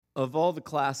Of all the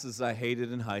classes I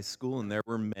hated in high school, and there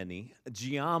were many,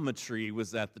 geometry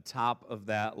was at the top of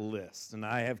that list. And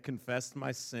I have confessed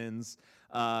my sins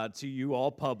to you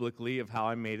all publicly of how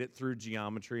I made it through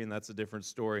geometry, and that's a different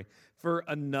story for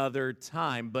another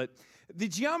time. But the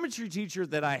geometry teacher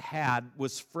that I had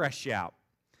was fresh out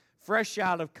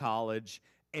of college,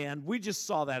 and we just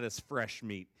saw that as fresh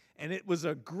meat. And it was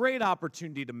a great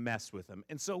opportunity to mess with him.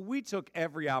 And so we took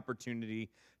every opportunity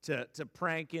to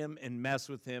prank him and mess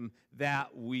with him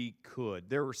that we could.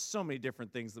 There were so many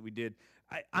different things that we did.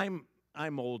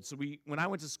 I'm old, so when I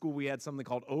went to school, we had something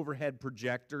called overhead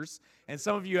projectors. And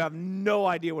some of you have no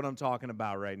idea what I'm talking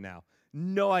about right now.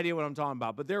 No idea what I'm talking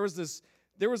about. But there was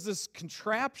this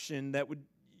contraption that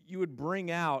you would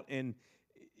bring out, and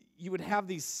you would have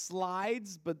these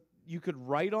slides, but you could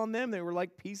write on them. They were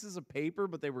like pieces of paper,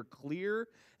 but they were clear,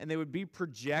 and they would be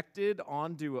projected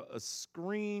onto a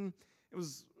screen. It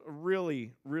was a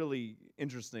really, really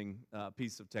interesting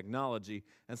piece of technology.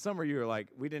 And some of you are like,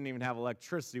 we didn't even have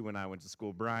electricity when I went to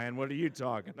school, Brian. What are you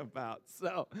talking about?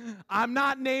 So I'm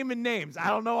not naming names. I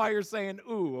don't know why you're saying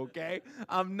ooh, okay?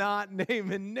 I'm not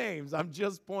naming names. I'm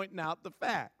just pointing out the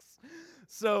facts.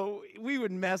 So we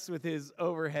would mess with his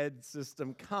overhead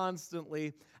system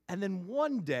constantly. And then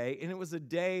one day, and it was a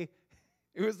day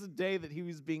that he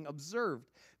was being observed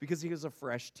because he was a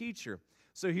fresh teacher.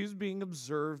 So he was being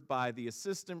observed by the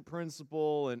assistant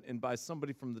principal and by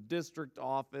somebody from the district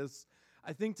office,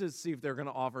 I think to see if they're going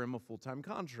to offer him a full-time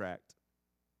contract,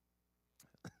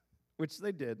 which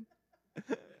they did.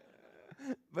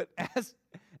 But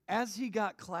as he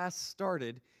got class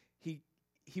started,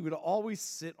 he would always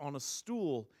sit on a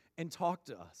stool and talk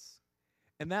to us.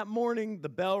 And that morning, the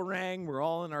bell rang. We're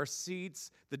all in our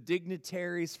seats. The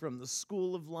dignitaries from the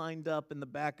school have lined up in the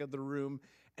back of the room.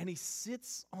 And he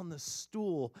sits on the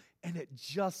stool, and it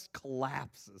just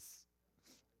collapses,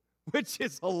 which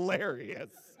is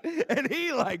hilarious. And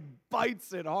he,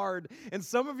 bites it hard. And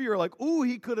some of you are like, ooh,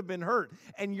 he could have been hurt.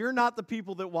 And you're not the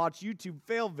people that watch YouTube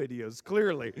fail videos,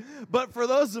 clearly. But for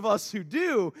those of us who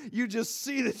do, you just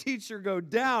see the teacher go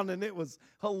down, and it was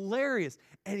hilarious.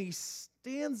 And he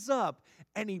stands up,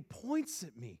 and he points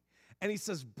at me, and he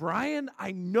says, Brian,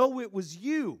 I know it was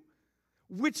you,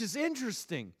 which is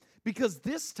interesting because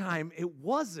this time it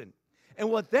wasn't. And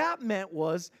what that meant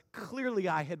was clearly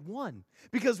I had won.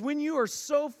 Because when you are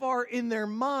so far in their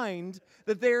mind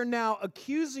that they are now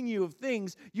accusing you of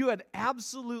things you had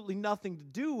absolutely nothing to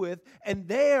do with, and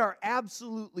they are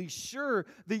absolutely sure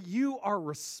that you are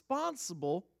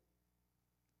responsible,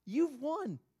 you've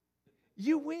won.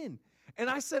 You win. And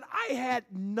I said, I had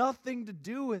nothing to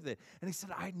do with it. And he said,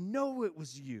 I know it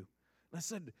was you. And I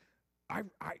said,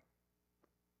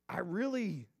 I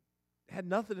really had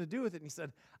nothing to do with it. And he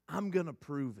said, I'm going to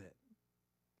prove it.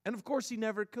 And of course, he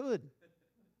never could.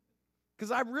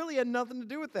 Because I really had nothing to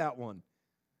do with that one.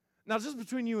 Now, just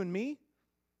between you and me,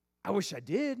 I wish I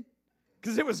did.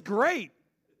 Because it was great.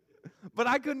 But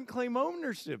I couldn't claim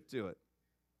ownership to it.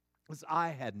 Because I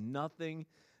had nothing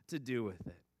to do with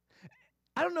it.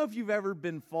 I don't know if you've ever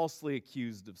been falsely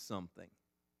accused of something.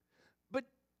 But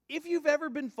if you've ever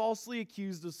been falsely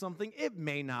accused of something, it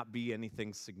may not be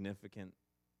anything significant.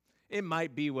 It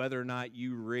might be whether or not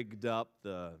you rigged up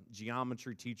the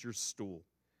geometry teacher's stool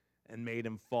and made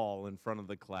him fall in front of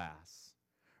the class.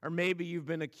 Or maybe you've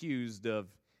been accused of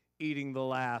eating the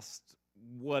last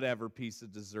whatever piece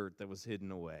of dessert that was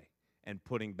hidden away and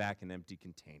putting back an empty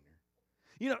container.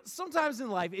 You know, sometimes in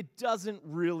life, it doesn't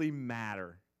really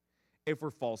matter if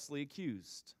we're falsely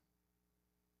accused.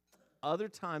 Other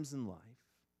times in life,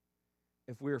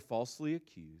 if we are falsely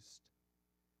accused,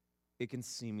 it can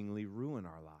seemingly ruin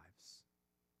our lives.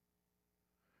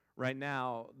 Right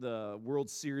now, the World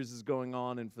Series is going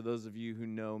on, and for those of you who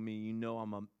know me, you know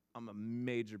I'm a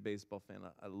major baseball fan.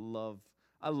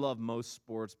 I love most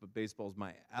sports, but baseball is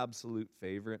my absolute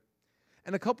favorite.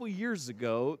 And a couple years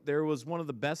ago, there was one of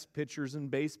the best pitchers in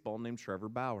baseball named Trevor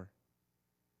Bauer.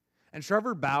 And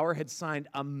Trevor Bauer had signed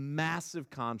a massive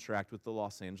contract with the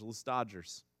Los Angeles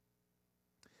Dodgers.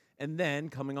 And then,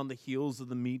 coming on the heels of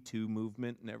the Me Too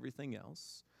movement and everything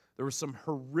else, there were some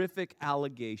horrific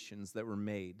allegations that were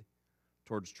made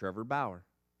towards Trevor Bauer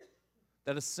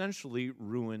that essentially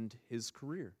ruined his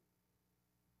career.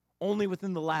 Only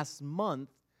within the last month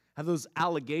have those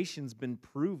allegations been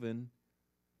proven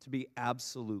to be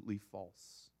absolutely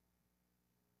false.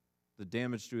 The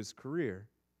damage to his career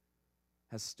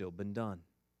has still been done.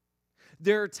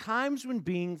 There are times when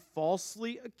being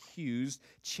falsely accused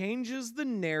changes the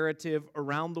narrative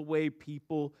around the way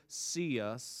people see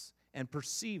us and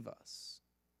perceive us.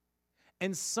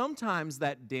 And sometimes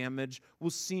that damage will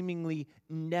seemingly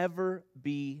never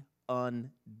be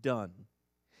undone.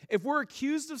 If we're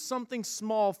accused of something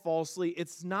small falsely,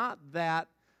 it's not that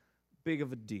big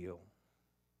of a deal.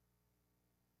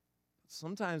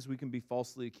 Sometimes we can be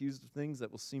falsely accused of things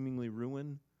that will seemingly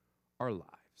ruin our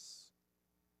lives.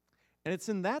 And it's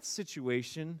in that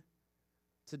situation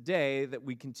today that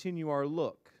we continue our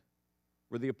look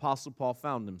where the Apostle Paul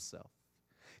found himself.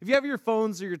 If you have your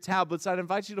phones or your tablets, I'd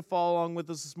invite you to follow along with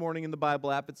us this morning in the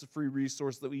Bible app. It's a free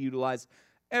resource that we utilize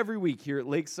every week here at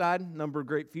Lakeside. A number of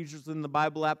great features in the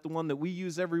Bible app. The one that we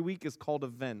use every week is called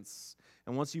Events.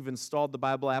 And once you've installed the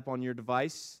Bible app on your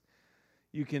device,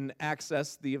 you can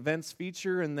access the Events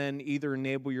feature and then either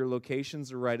enable your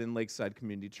locations or write in Lakeside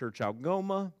Community Church,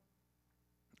 Algoma.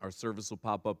 Our service will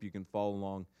pop up. You can follow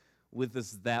along with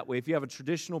us that way. If you have a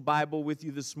traditional Bible with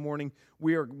you this morning,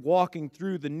 we are walking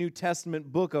through the New Testament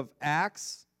book of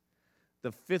Acts,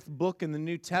 the fifth book in the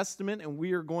New Testament, and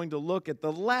we are going to look at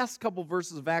the last couple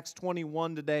verses of Acts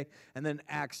 21 today, and then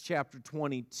Acts chapter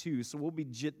 22. So we'll be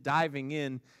diving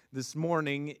in this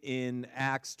morning in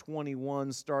Acts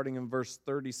 21, starting in verse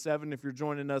 37. If you're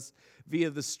joining us via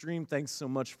the stream, thanks so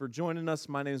much for joining us.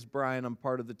 My name is Brian. I'm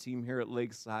part of the team here at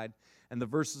Lakeside, and the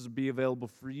verses will be available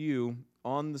for you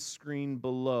on the screen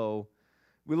below.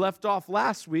 We left off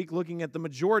last week looking at the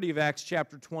majority of Acts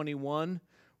chapter 21,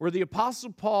 where the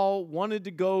Apostle Paul wanted to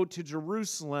go to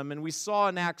Jerusalem, and we saw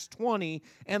in Acts 20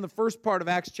 and the first part of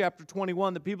Acts chapter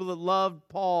 21, the people that loved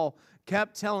Paul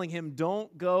kept telling him,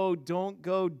 don't go, don't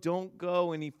go, don't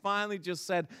go, and he finally just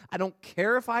said, I don't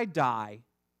care if I die.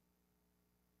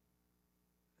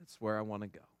 That's where I want to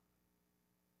go.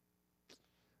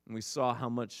 And we saw how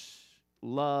much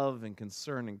love and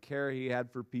concern and care he had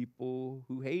for people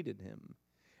who hated him.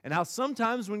 And how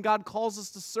sometimes when God calls us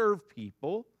to serve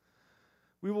people,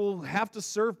 we will have to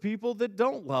serve people that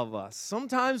don't love us.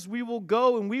 Sometimes we will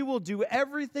go and we will do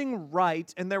everything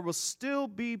right, and there will still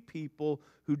be people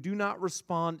who do not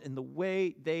respond in the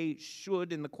way they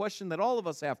should. And the question that all of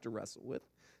us have to wrestle with,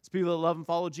 as people that love and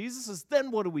follow Jesus, is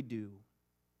then what do we do?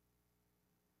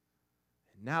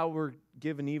 And now we're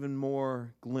given even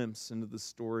more glimpse into the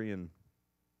story in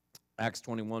Acts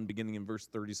 21, beginning in verse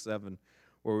 37,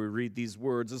 where we read these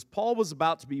words. As Paul was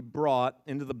about to be brought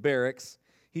into the barracks,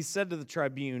 he said to the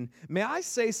tribune, may I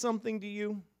say something to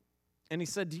you? And he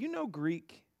said, do you know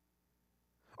Greek?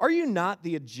 Are you not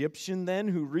the Egyptian then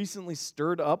who recently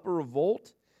stirred up a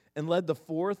revolt and led the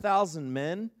 4,000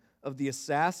 men of the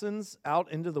assassins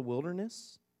out into the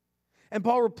wilderness? And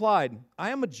Paul replied, I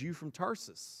am a Jew from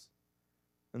Tarsus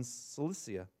in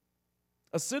Cilicia,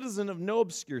 a citizen of no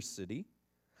obscure city.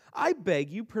 I beg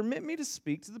you, permit me to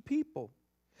speak to the people.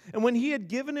 And when he had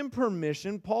given him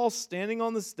permission, Paul, standing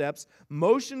on the steps,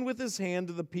 motioned with his hand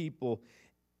to the people.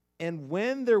 And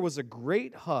when there was a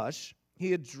great hush,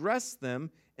 he addressed them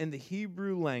in the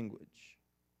Hebrew language.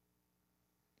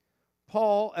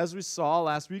 Paul, as we saw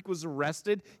last week, was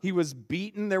arrested. He was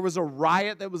beaten. There was a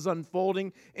riot that was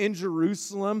unfolding in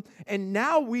Jerusalem. And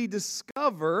now we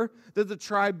discover that the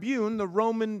tribune, the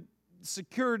Roman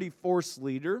security force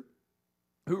leader,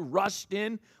 who rushed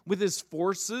in with his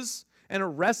forces and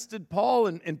arrested Paul,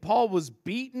 and Paul was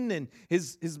beaten, and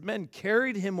his men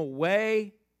carried him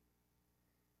away.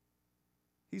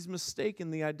 He's mistaken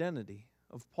the identity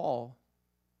of Paul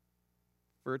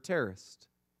for a terrorist.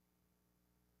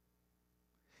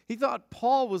 He thought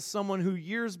Paul was someone who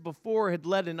years before had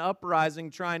led an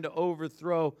uprising trying to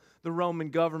overthrow the Roman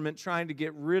government, trying to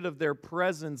get rid of their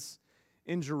presence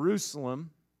in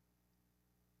Jerusalem.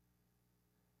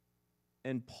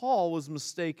 And Paul was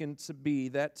mistaken to be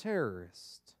that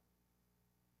terrorist.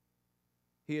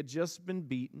 He had just been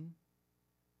beaten.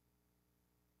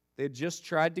 They had just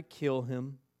tried to kill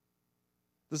him.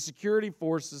 The security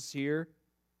forces here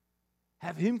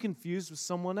have him confused with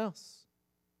someone else.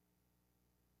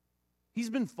 He's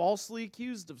been falsely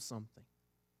accused of something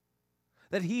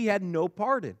that he had no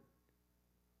part in.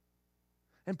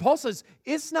 And Paul says,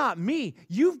 it's not me.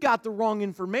 You've got the wrong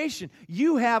information.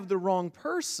 You have the wrong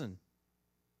person.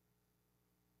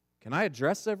 Can I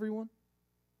address everyone?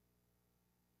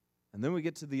 And then we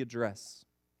get to the address.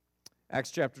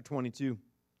 Acts chapter 22.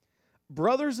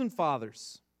 Brothers and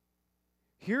fathers,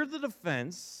 hear the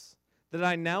defense that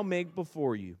I now make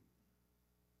before you.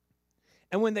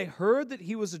 And when they heard that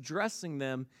he was addressing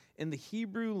them in the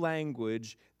Hebrew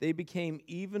language, they became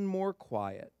even more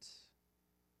quiet.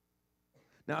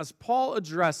 Now, as Paul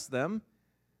addressed them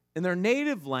in their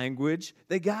native language,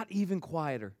 they got even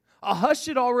quieter. A hush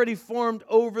had already formed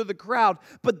over the crowd,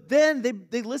 but then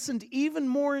they listened even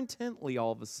more intently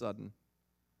all of a sudden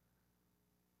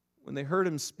when they heard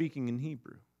him speaking in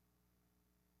Hebrew.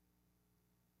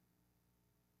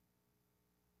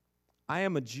 I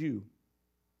am a Jew,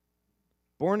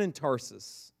 born in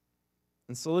Tarsus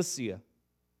in Cilicia,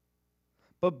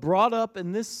 but brought up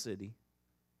in this city,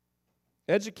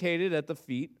 educated at the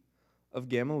feet of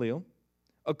Gamaliel,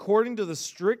 according to the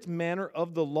strict manner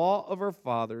of the law of our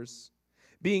fathers,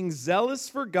 being zealous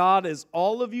for God as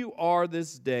all of you are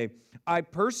this day. I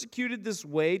persecuted this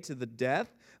way to the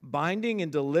death, binding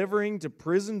and delivering to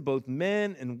prison both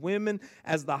men and women,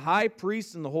 as the high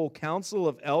priest and the whole council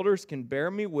of elders can bear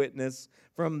me witness.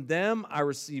 From them I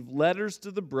received letters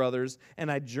to the brothers,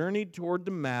 and I journeyed toward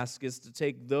Damascus to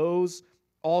take those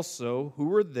also who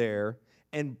were there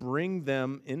and bring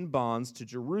them in bonds to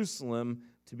Jerusalem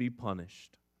to be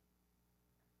punished.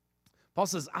 Paul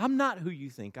says, I'm not who you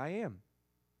think I am.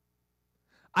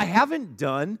 I haven't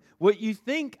done what you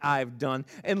think I've done.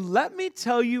 And let me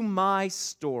tell you my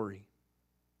story.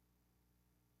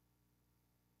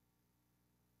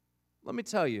 Let me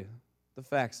tell you the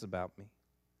facts about me.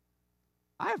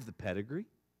 I have the pedigree.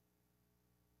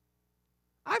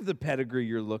 I have the pedigree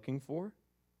you're looking for.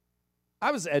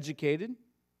 I was educated.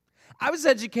 I was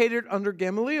educated under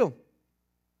Gamaliel.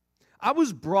 I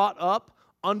was brought up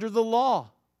under the law.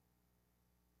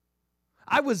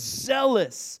 I was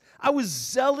zealous. I was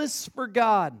zealous for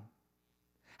God.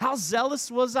 How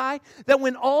zealous was I? That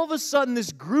when all of a sudden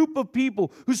this group of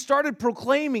people who started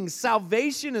proclaiming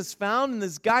salvation is found in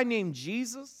this guy named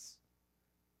Jesus,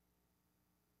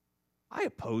 I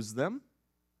opposed them.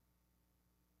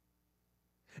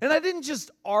 And I didn't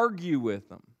just argue with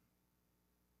them.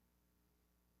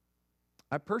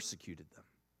 I persecuted them.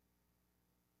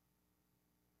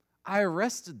 I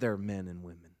arrested their men and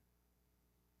women.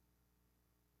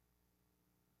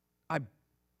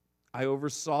 I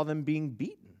oversaw them being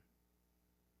beaten.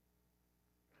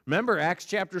 Remember Acts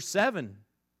chapter 7.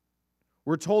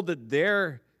 We're told that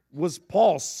there was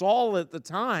Paul, Saul at the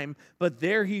time, but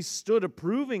there he stood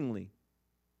approvingly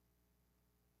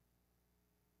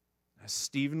as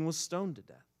Stephen was stoned to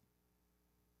death.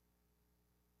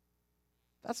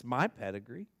 That's my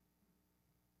pedigree.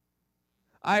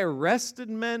 I arrested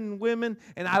men and women,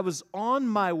 and I was on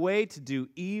my way to do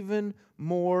even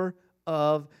more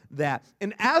of that.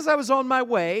 And as I was on my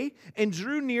way and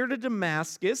drew near to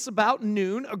Damascus, about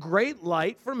noon, a great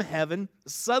light from heaven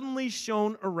suddenly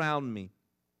shone around me.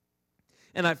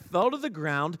 And I fell to the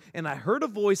ground, and I heard a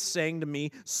voice saying to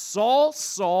me, Saul,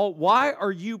 Saul, why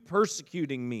are you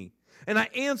persecuting me? And I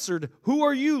answered, Who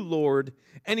are you, Lord?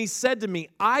 And he said to me,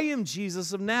 I am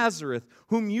Jesus of Nazareth,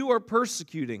 whom you are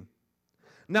persecuting.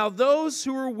 Now those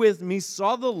who were with me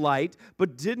saw the light,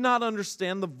 but did not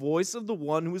understand the voice of the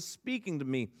one who was speaking to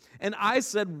me. And I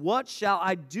said, What shall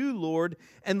I do, Lord?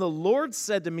 And the Lord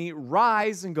said to me,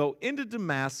 Rise and go into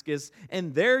Damascus,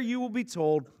 and there you will be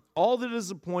told all that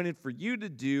is appointed for you to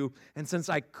do. And since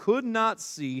I could not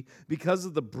see because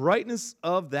of the brightness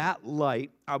of that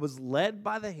light, I was led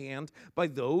by the hand by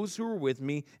those who were with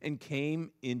me and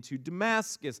came into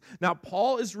Damascus. Now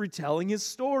Paul is retelling his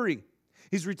story.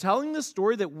 He's retelling the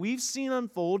story that we've seen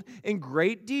unfold in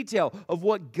great detail of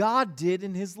what God did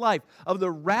in his life, of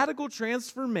the radical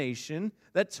transformation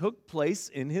that took place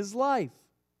in his life,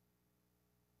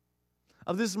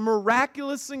 of this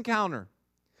miraculous encounter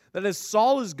that as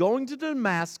Saul is going to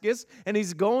Damascus and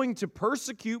he's going to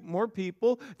persecute more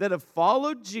people that have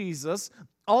followed Jesus,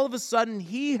 all of a sudden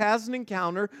he has an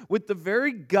encounter with the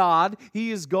very God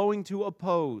he is going to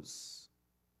oppose.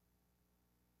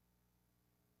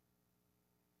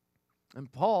 And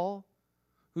Paul,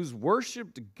 who's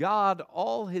worshiped God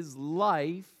all his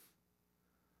life,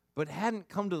 but hadn't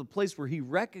come to the place where he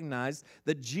recognized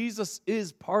that Jesus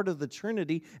is part of the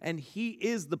Trinity and he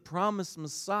is the promised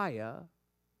Messiah,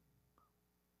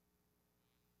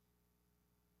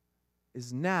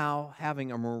 is now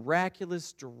having a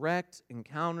miraculous direct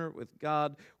encounter with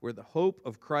God where the hope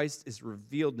of Christ is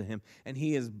revealed to him. And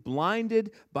he is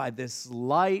blinded by this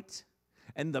light.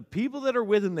 And the people that are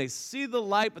with him, they see the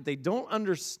light, but they don't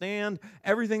understand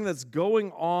everything that's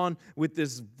going on with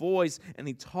this voice. And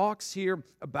he talks here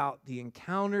about the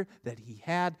encounter that he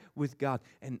had with God.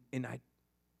 And I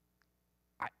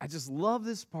just love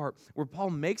this part where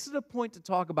Paul makes it a point to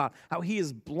talk about how he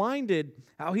is blinded,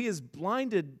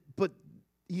 but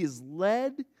he is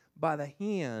led by the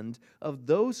hand of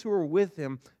those who are with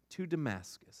him to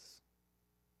Damascus.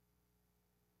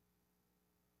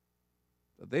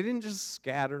 They didn't just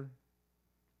scatter.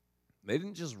 They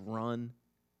didn't just run.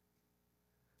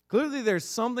 Clearly there's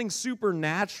something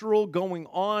supernatural going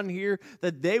on here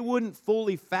that they wouldn't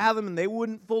fully fathom and they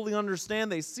wouldn't fully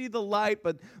understand. They see the light,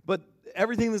 but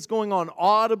everything that's going on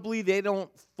audibly, they don't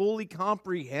fully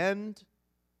comprehend.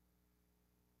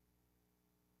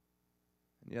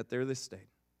 And yet there they stayed.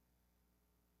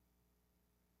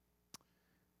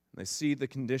 They see the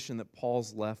condition that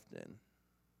Paul's left in.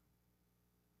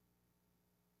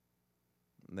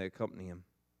 And they accompany him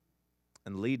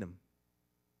and lead him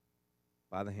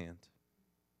by the hand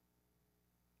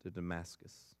to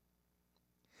Damascus.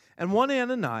 And one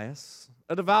Ananias,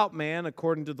 a devout man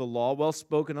according to the law, well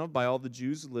spoken of by all the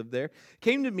Jews who lived there,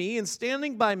 came to me and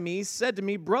standing by me said to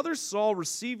me, Brother Saul,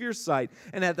 receive your sight.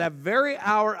 And at that very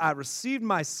hour I received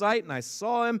my sight and I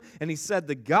saw him. And he said,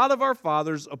 the God of our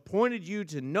fathers appointed you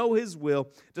to know his will,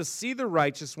 to see the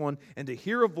righteous one, and to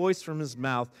hear a voice from his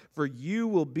mouth. For you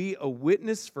will be a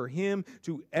witness for him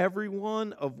to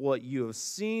everyone of what you have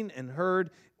seen and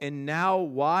heard. And now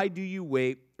why do you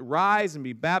wait? Rise and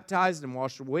be baptized and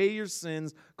wash away your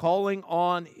sins, calling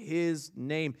on his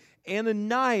name.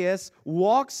 Ananias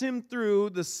walks him through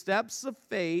the steps of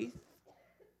faith,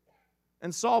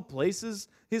 and Saul places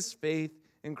his faith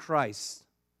in Christ.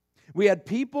 We had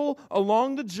people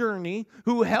along the journey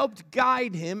who helped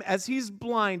guide him as he's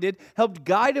blinded, helped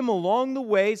guide him along the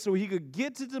way so he could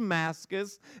get to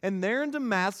Damascus. And there in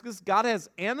Damascus, God has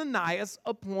Ananias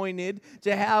appointed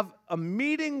to have a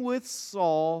meeting with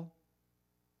Saul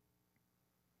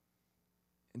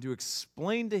and to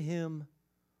explain to him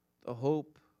the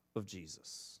hope of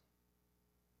Jesus.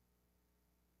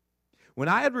 When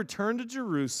I had returned to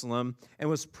Jerusalem and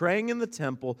was praying in the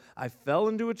temple, I fell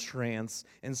into a trance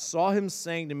and saw him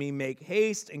saying to me, make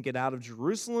haste and get out of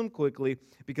Jerusalem quickly,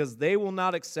 because they will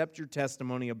not accept your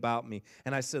testimony about me.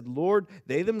 And I said, Lord,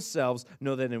 they themselves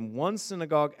know that in one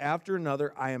synagogue after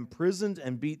another I imprisoned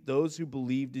and beat those who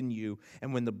believed in you.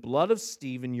 And when the blood of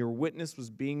Stephen, your witness, was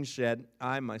being shed,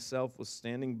 I myself was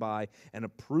standing by and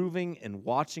approving and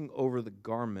watching over the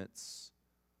garments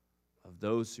of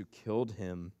those who killed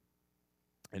him.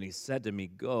 And he said to me,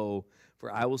 go, for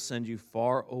I will send you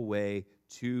far away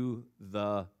to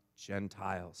the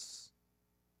Gentiles.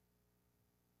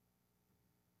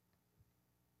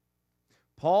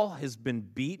 Paul has been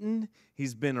beaten,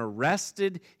 he's been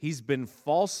arrested, he's been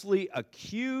falsely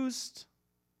accused,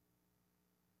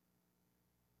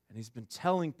 and he's been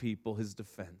telling people his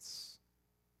defense.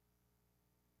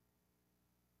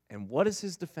 And what is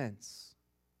his defense?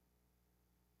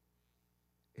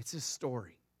 It's his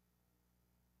story.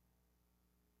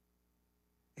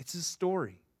 It's his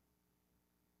story.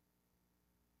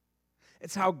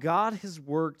 It's how God has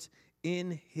worked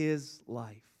in his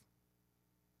life.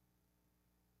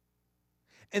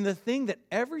 And the thing that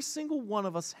every single one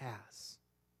of us has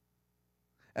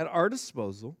at our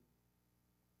disposal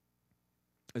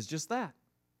is just that.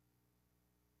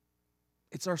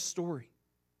 It's our story.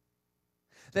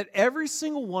 That every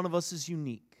single one of us is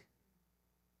unique.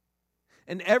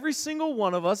 And every single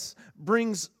one of us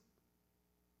brings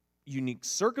unique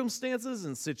circumstances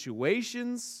and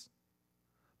situations,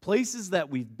 places that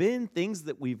we've been, things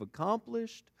that we've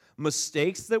accomplished,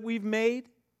 mistakes that we've made,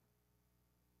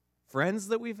 friends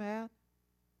that we've had.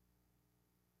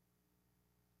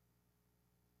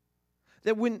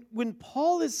 That when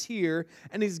Paul is here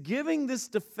and he's giving this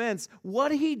defense,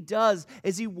 what he does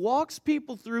is he walks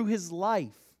people through his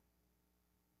life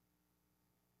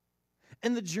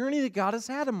and the journey that God has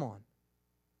had him on.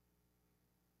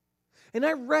 And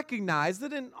I recognize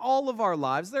that in all of our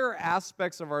lives, there are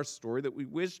aspects of our story that we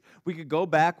wish we could go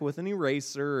back with an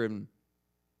eraser and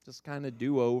just kind of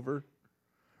do over.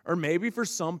 Or maybe for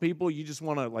some people, you just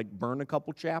want to burn a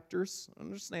couple chapters. I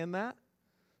understand that.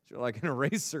 So you're like, an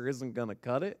eraser isn't going to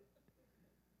cut it.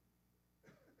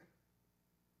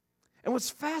 And what's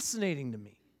fascinating to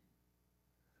me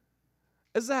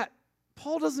is that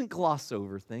Paul doesn't gloss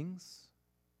over things.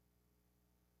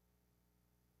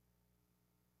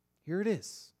 Here it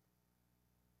is.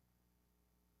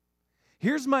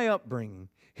 Here's my upbringing.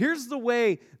 Here's the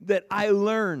way that I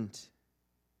learned.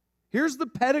 Here's the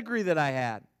pedigree that I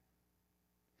had.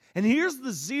 And here's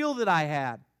the zeal that I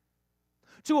had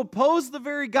to oppose the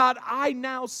very God I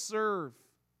now serve.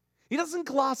 He doesn't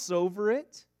gloss over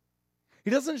it.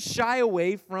 He doesn't shy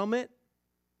away from it.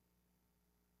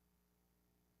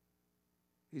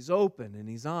 He's open and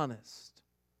he's honest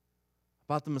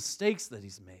about the mistakes that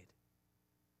he's made,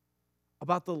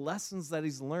 about the lessons that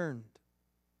he's learned,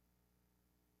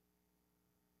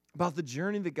 about the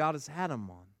journey that God has had him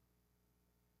on.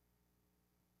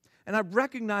 And I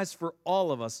recognize for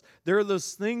all of us, there are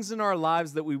those things in our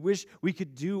lives that we wish we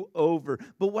could do over.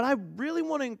 But what I really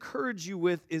want to encourage you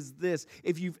with is this.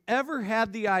 If you've ever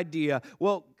had the idea,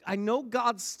 well, I know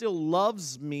God still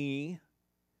loves me,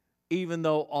 even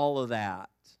though all of that.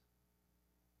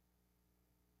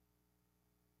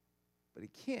 But he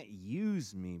can't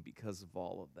use me because of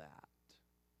all of that.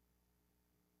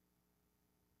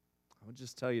 I would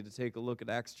just tell you to take a look at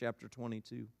Acts chapter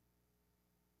 22.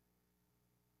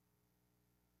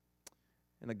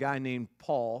 and a guy named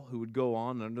Paul, who would go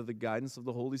on under the guidance of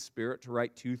the Holy Spirit to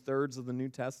write 2/3 of the New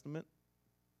Testament.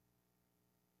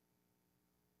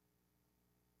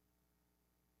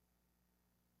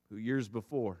 Who years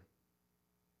before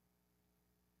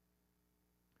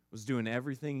was doing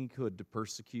everything he could to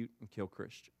persecute and kill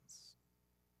Christians.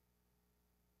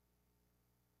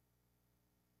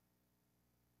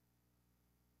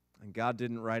 And God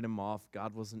didn't write him off.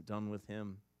 God wasn't done with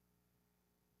him.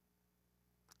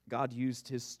 God used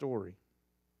his story.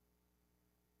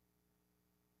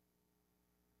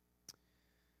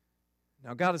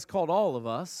 Now, God has called all of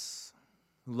us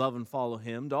who love and follow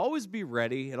him to always be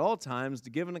ready at all times to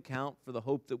give an account for the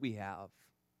hope that we have.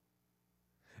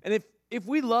 And if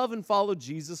we love and follow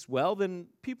Jesus well, then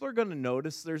people are going to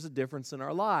notice there's a difference in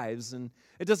our lives. And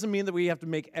it doesn't mean that we have to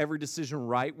make every decision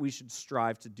right. We should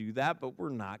strive to do that, but we're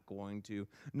not going to.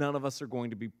 None of us are going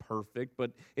to be perfect,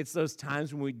 but it's those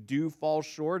times when we do fall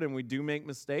short and we do make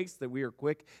mistakes that we are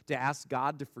quick to ask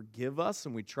God to forgive us,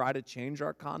 and we try to change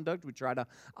our conduct. We try to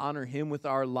honor him with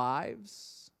our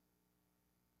lives.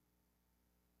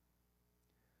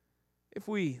 If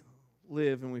we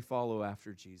live and we follow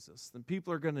after Jesus, then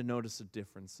people are going to notice a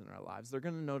difference in our lives. They're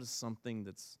going to notice something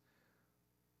that's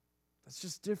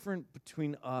just different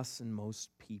between us and most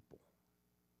people.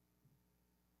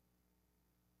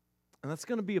 And that's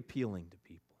going to be appealing to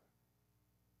people.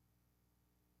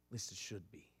 At least it should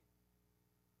be.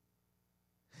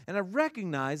 And I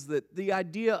recognize that the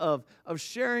idea of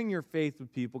sharing your faith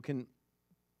with people can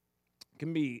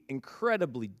be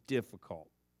incredibly difficult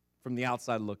from the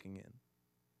outside looking in.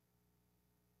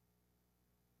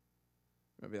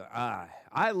 I'd be like,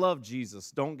 I love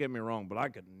Jesus, don't get me wrong, but I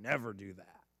could never do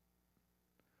that.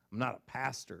 I'm not a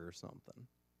pastor or something.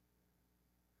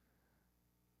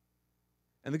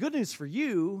 And the good news for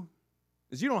you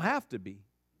is you don't have to be.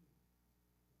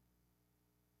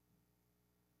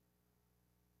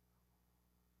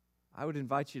 I would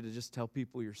invite you to just tell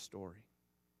people your story.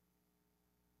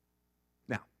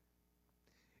 Now,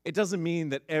 it doesn't mean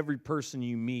that every person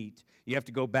you meet, you have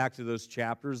to go back to those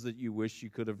chapters that you wish you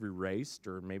could have erased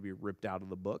or maybe ripped out of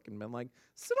the book and been like,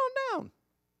 sit on down.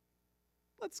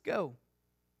 Let's go.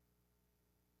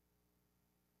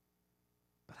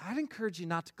 But I'd encourage you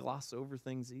not to gloss over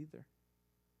things either.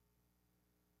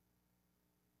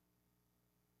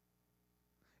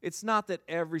 It's not that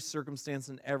every circumstance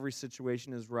and every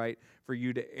situation is right for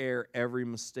you to air every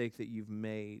mistake that you've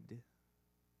made.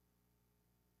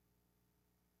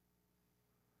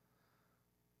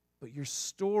 But your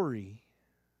story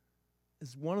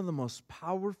is one of the most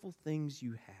powerful things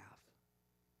you have,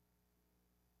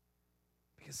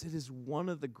 because it is one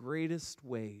of the greatest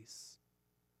ways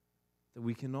that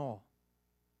we can all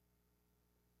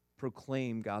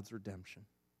proclaim God's redemption.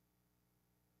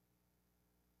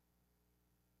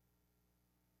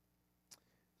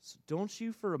 So don't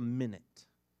you for a minute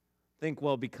think,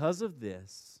 well, because of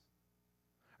this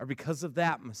or because of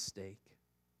that mistake,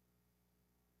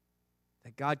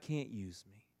 that God can't use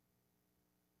me,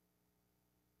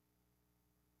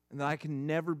 and that I can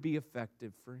never be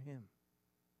effective for him.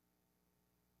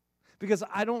 Because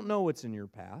I don't know what's in your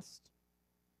past,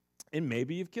 and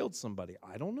maybe you've killed somebody.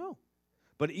 I don't know.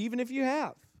 But even if you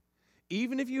have,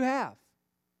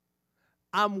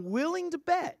 I'm willing to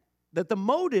bet that the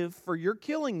motive for your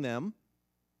killing them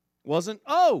wasn't,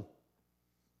 oh,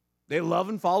 they love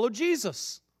and follow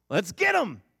Jesus. Let's get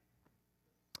them.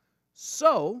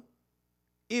 So,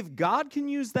 if God can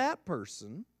use that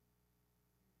person,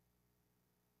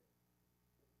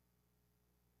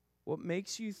 what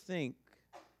makes you think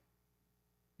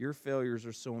your failures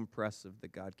are so impressive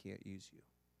that God can't use you?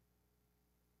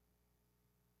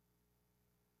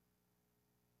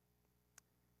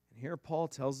 And here Paul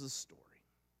tells his story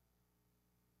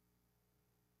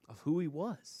of who he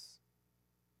was,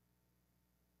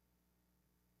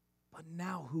 but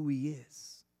now who he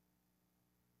is.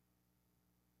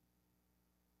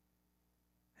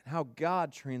 And how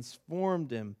God transformed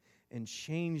him and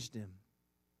changed him.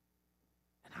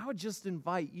 And I would just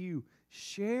invite you,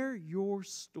 share your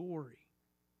story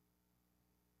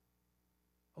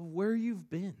of where you've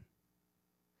been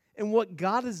and what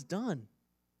God has done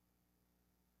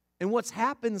and what's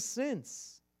happened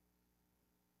since.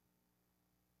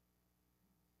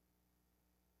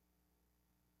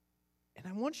 And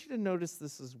I want you to notice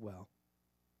this as well,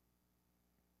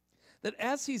 that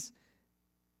as he's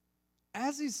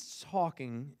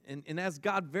talking, and as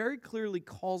God very clearly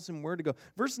calls him where to go,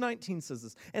 verse 19 says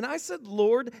this, and I said,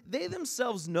 Lord, they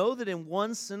themselves know that in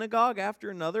one synagogue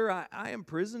after another I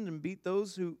imprisoned and beat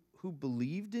those who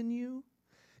believed in you.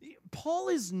 Paul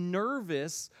is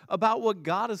nervous about what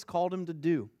God has called him to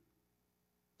do.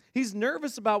 He's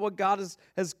nervous about what God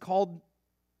has called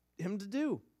him to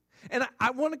do. And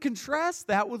I want to contrast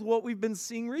that with what we've been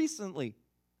seeing recently.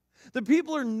 The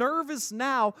people are nervous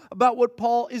now about what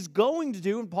Paul is going to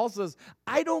do, and Paul says,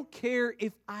 I don't care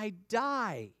if I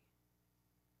die.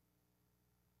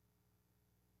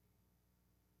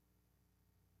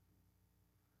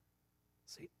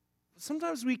 See,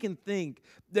 sometimes we can think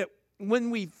that when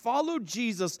we follow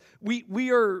Jesus, we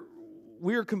are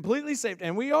completely saved,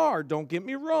 and we are, don't get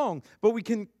me wrong, but we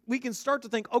can start to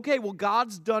think, okay, well,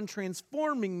 God's done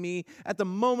transforming me at the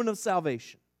moment of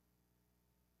salvation.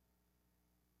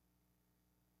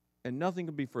 And nothing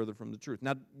could be further from the truth.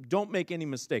 Now, don't make any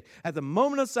mistake. At the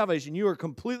moment of salvation, you are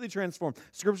completely transformed.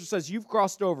 Scripture says you've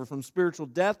crossed over from spiritual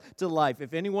death to life.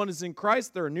 If anyone is in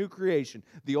Christ, they're a new creation.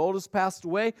 The old has passed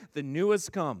away, the new has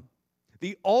come.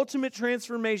 The ultimate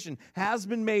transformation has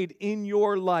been made in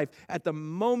your life at the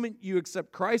moment you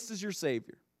accept Christ as your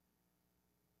Savior.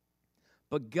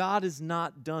 But God is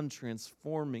not done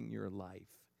transforming your life,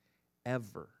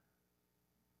 ever.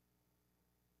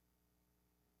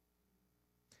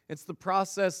 It's the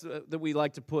process that we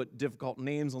like to put difficult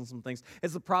names on some things.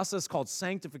 It's the process called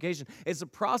sanctification. It's a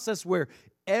process where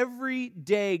every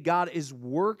day God is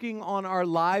working on our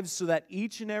lives so that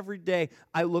each and every day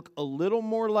I look a little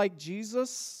more like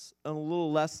Jesus and a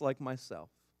little less like myself.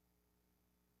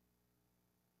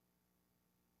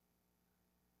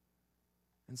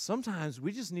 And sometimes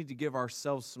we just need to give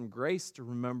ourselves some grace to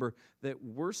remember that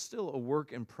we're still a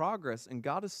work in progress and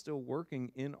God is still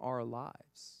working in our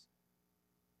lives.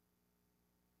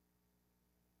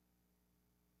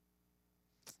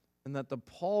 And that the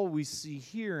Paul we see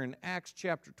here in Acts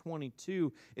chapter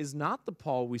 22 is not the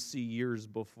Paul we see years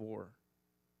before.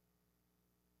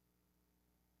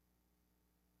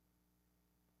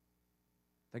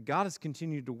 That God has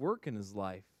continued to work in his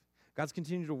life. God's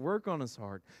continued to work on his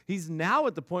heart. He's now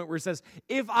at the point where he says,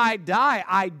 if I die,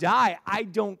 I die. I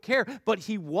don't care. But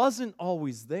he wasn't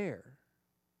always there.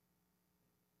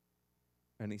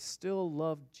 And he still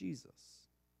loved Jesus.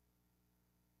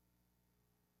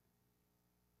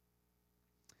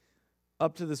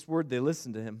 Up to this word, they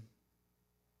listened to him.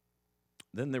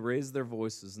 Then they raised their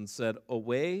voices and said,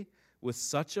 away with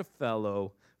such a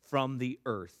fellow from the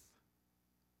earth,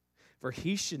 for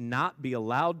he should not be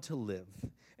allowed to live.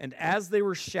 And as they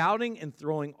were shouting and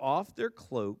throwing off their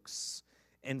cloaks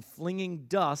and flinging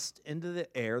dust into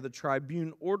the air, the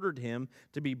tribune ordered him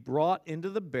to be brought into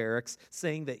the barracks,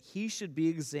 saying that he should be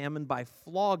examined by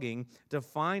flogging to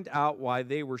find out why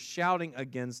they were shouting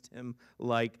against him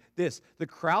like this. The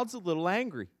crowd's a little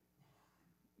angry.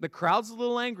 The crowd's a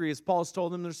little angry as Paul's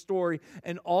told them their story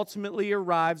and ultimately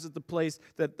arrives at the place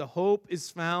that the hope is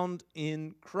found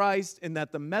in Christ and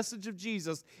that the message of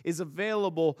Jesus is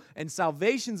available and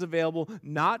salvation's available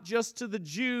not just to the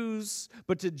Jews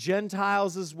but to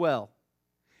Gentiles as well.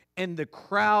 And the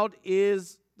crowd they're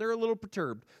a little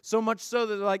perturbed. So much so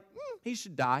that they're like, he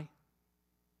should die.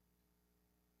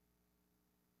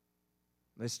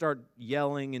 They start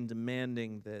yelling and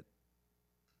demanding that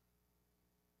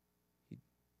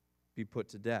be put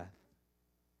to death.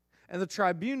 And the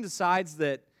tribune decides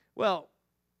that, well,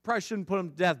 probably shouldn't put him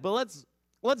to death, but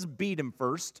let's beat him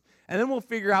first, and then we'll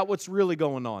figure out what's really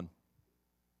going on.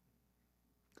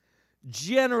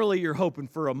 Generally, you're hoping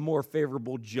for a more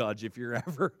favorable judge if you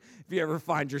ever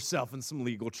find yourself in some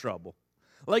legal trouble.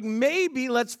 Like maybe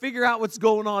let's figure out what's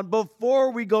going on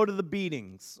before we go to the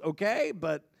beatings, okay?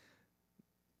 But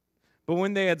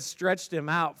when they had stretched him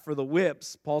out for the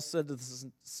whips, Paul said to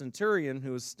the centurion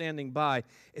who was standing by,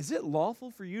 is it lawful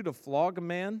for you to flog a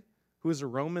man who is a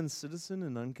Roman citizen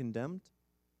and uncondemned?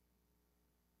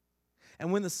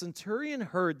 And when the centurion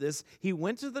heard this, he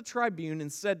went to the tribune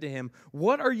and said to him,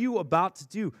 what are you about to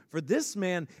do? For this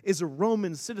man is a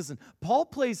Roman citizen. Paul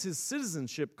plays his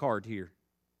citizenship card here,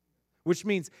 which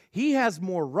means he has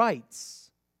more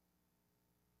rights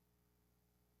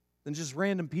than just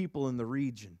random people in the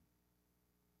region.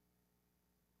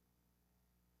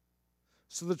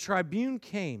 So the tribune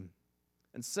came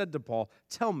and said to Paul,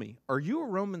 tell me, are you a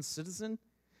Roman citizen?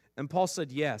 And Paul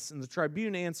said, yes. And the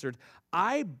tribune answered,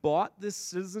 I bought this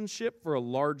citizenship for a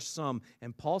large sum.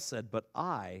 And Paul said, but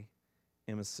I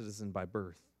am a citizen by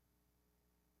birth.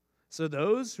 So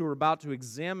those who were about to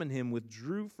examine him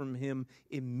withdrew from him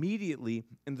immediately,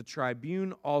 and the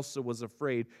tribune also was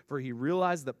afraid, for he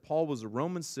realized that Paul was a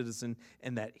Roman citizen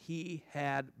and that he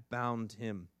had bound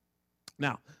him.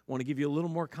 Now, I want to give you a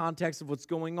little more context of what's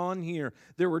going on here.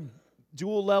 There were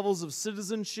dual levels of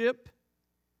citizenship.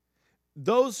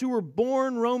 Those who were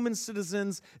born Roman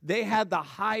citizens, they had the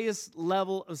highest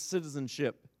level of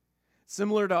citizenship.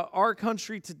 Similar to our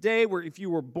country today, where if you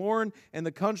were born in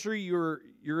the country, you're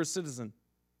a citizen.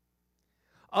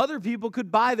 Other people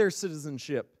could buy their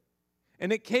citizenship,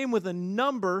 and it came with a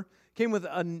number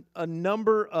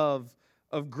of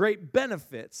great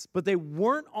benefits, but they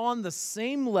weren't on the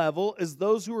same level as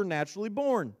those who were naturally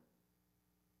born.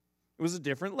 It was a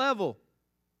different level.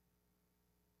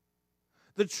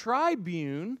 The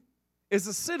tribune is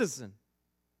a citizen,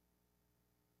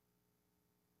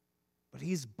 but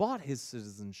he's bought his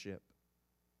citizenship.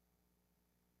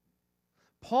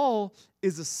 Paul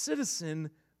is a citizen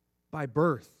by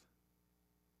birth.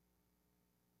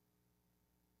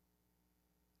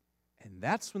 And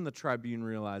that's when the tribune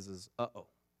realizes, uh-oh,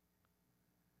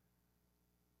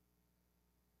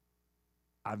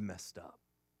 I've messed up.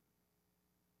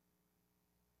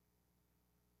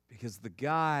 Because the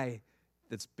guy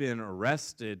that's been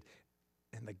arrested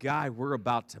and the guy we're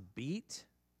about to beat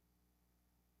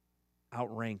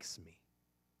outranks me.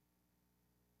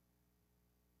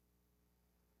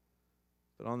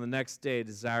 But on the next day,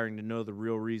 desiring to know the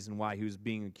real reason why he was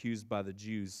being accused by the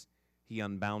Jews, he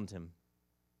unbound him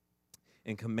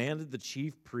and commanded the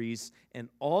chief priests and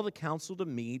all the council to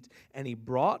meet, and he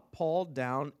brought Paul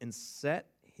down and set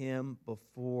him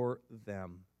before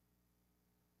them.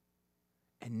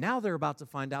 And now they're about to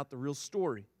find out the real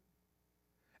story.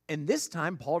 And this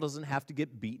time, Paul doesn't have to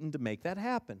get beaten to make that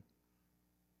happen.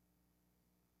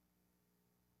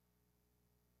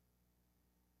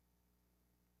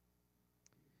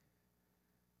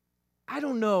 I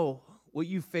don't know what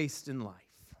you faced in life.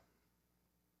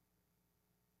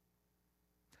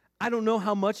 I don't know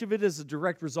how much of it is a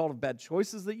direct result of bad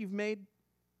choices that you've made.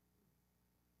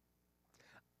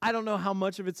 I don't know how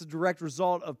much of it's a direct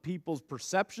result of people's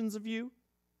perceptions of you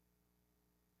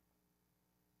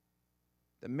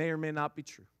that may or may not be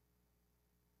true.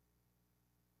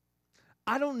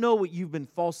 I don't know what you've been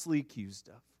falsely accused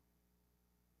of.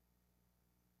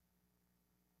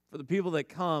 For the people that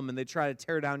come and they try to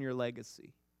tear down your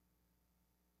legacy.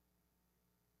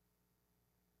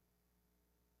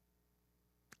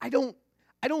 I don't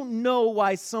know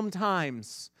why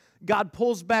sometimes God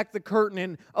pulls back the curtain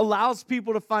and allows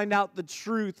people to find out the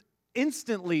truth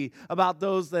instantly about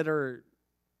those that are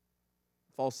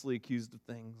falsely accused of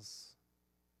things.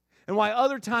 And why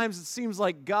other times it seems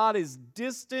like God is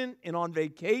distant and on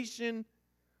vacation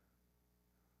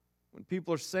when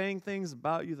people are saying things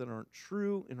about you that aren't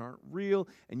true and aren't real,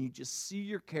 and you just see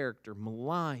your character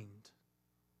maligned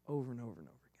over and over and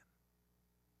over.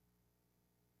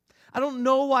 I don't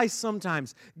know why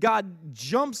sometimes God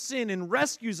jumps in and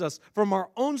rescues us from our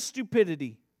own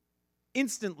stupidity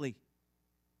instantly.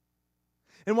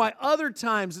 And why other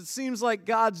times it seems like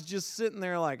God's just sitting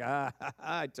there like,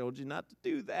 I told you not to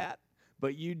do that,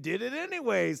 but you did it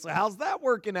anyway, so how's that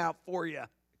working out for you?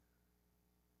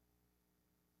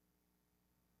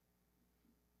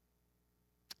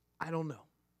 I don't know.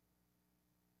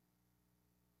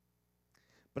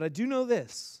 But I do know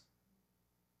this.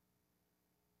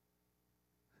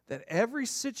 That every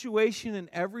situation and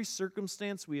every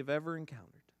circumstance we have ever encountered,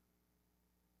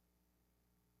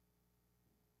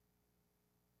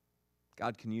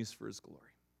 God can use for His glory.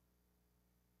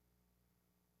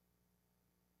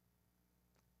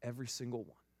 Every single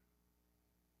one.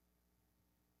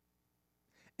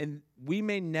 And we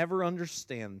may never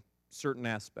understand certain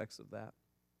aspects of that.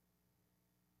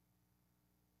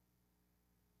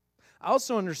 I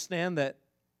also understand that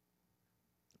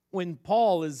when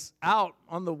Paul is out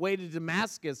on the way to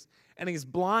Damascus and he's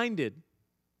blinded,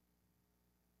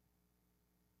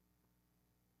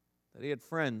 that he had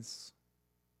friends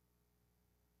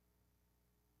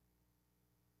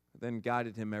that then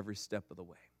guided him every step of the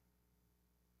way.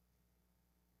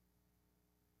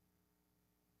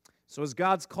 So as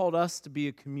God's called us to be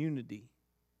a community,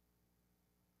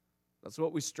 that's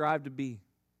what we strive to be.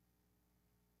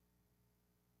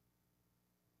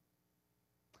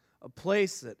 A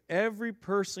place that every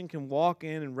person can walk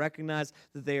in and recognize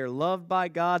that they are loved by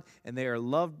God and they are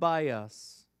loved by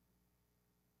us.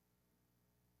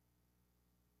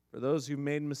 For those who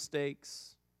made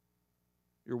mistakes,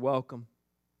 you're welcome.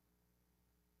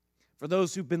 For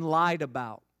those who've been lied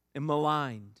about and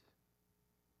maligned,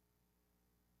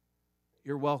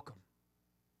 you're welcome.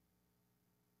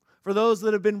 For those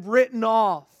that have been written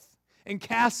off and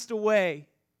cast away,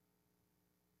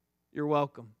 you're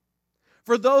welcome.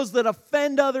 For those that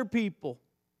offend other people,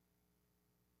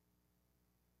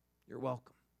 you're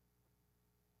welcome.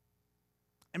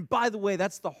 And by the way,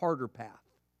 that's the harder path.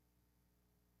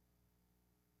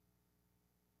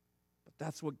 But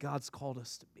that's what God's called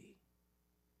us to be.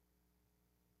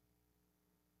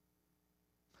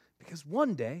 Because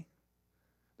one day,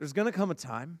 there's going to come a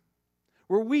time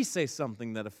where we say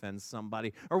something that offends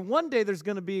somebody. Or one day there's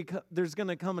going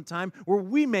to come a time where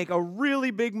we make a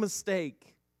really big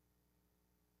mistake.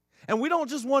 And we don't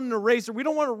just want an eraser. We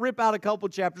don't want to rip out a couple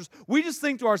chapters. We just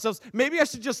think to ourselves, maybe I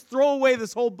should just throw away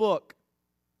this whole book.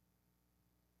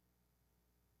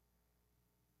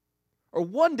 Or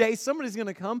one day somebody's going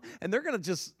to come and they're going to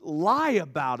just lie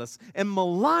about us and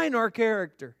malign our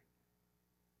character.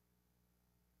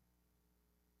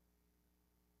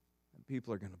 And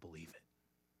people are going to believe it.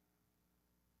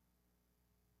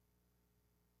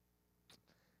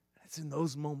 It's in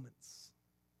those moments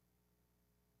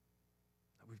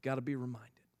that we've got to be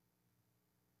reminded.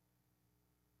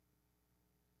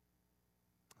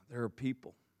 There are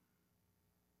people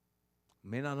who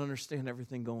may not understand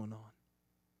everything going on,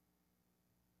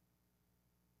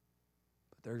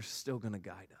 but they're still going to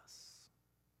guide us.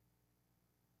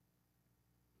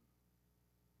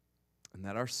 And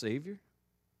that our Savior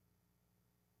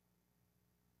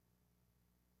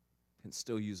can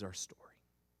still use our story.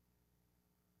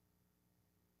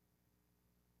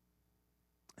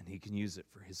 And He can use it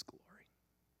for His glory.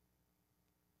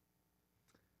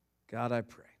 God, I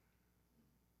pray.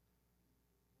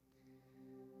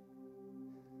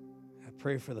 I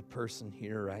pray for the person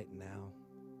here right now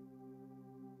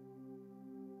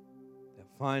that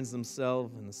finds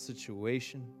themselves in a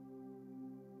situation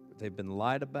that they've been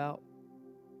lied about,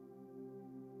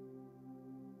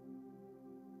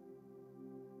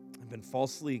 have been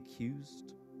falsely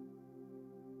accused.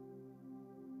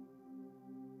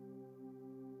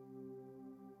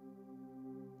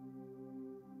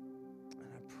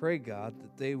 Pray, God,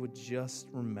 that they would just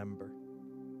remember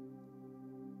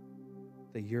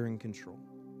that you're in control.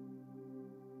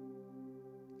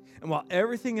 And while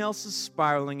everything else is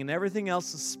spiraling and everything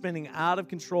else is spinning out of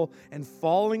control and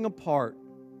falling apart,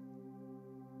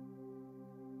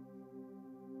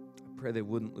 I pray they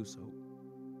wouldn't lose hope.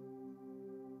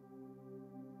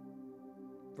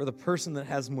 For the person that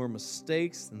has more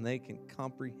mistakes than they can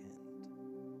comprehend,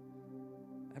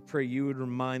 I pray you would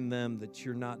remind them that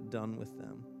you're not done with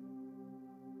them.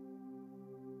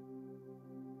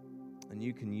 And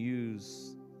you can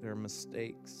use their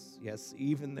mistakes, yes,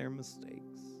 even their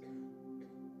mistakes,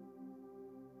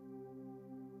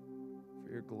 for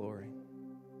your glory.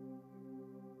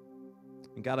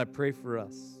 And God, I pray for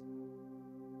us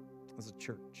as a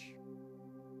church,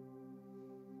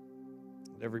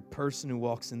 that every person who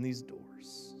walks in these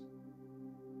doors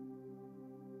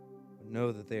would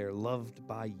know that they are loved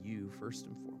by you first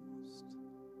and foremost,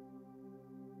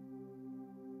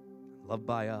 loved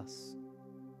by us.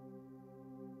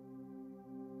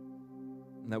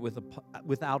 And that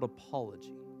without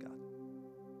apology, God,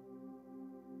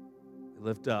 we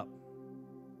lift up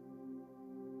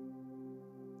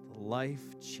the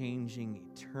life-changing,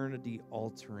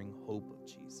 eternity-altering hope of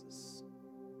Jesus.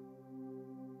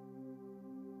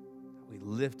 That we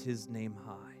lift His name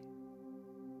high.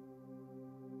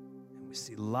 And we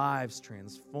see lives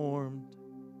transformed,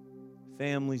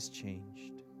 families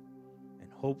changed,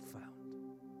 and hope found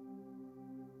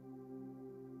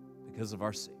because of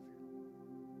our Savior.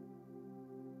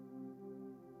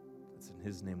 In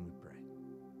His name we pray.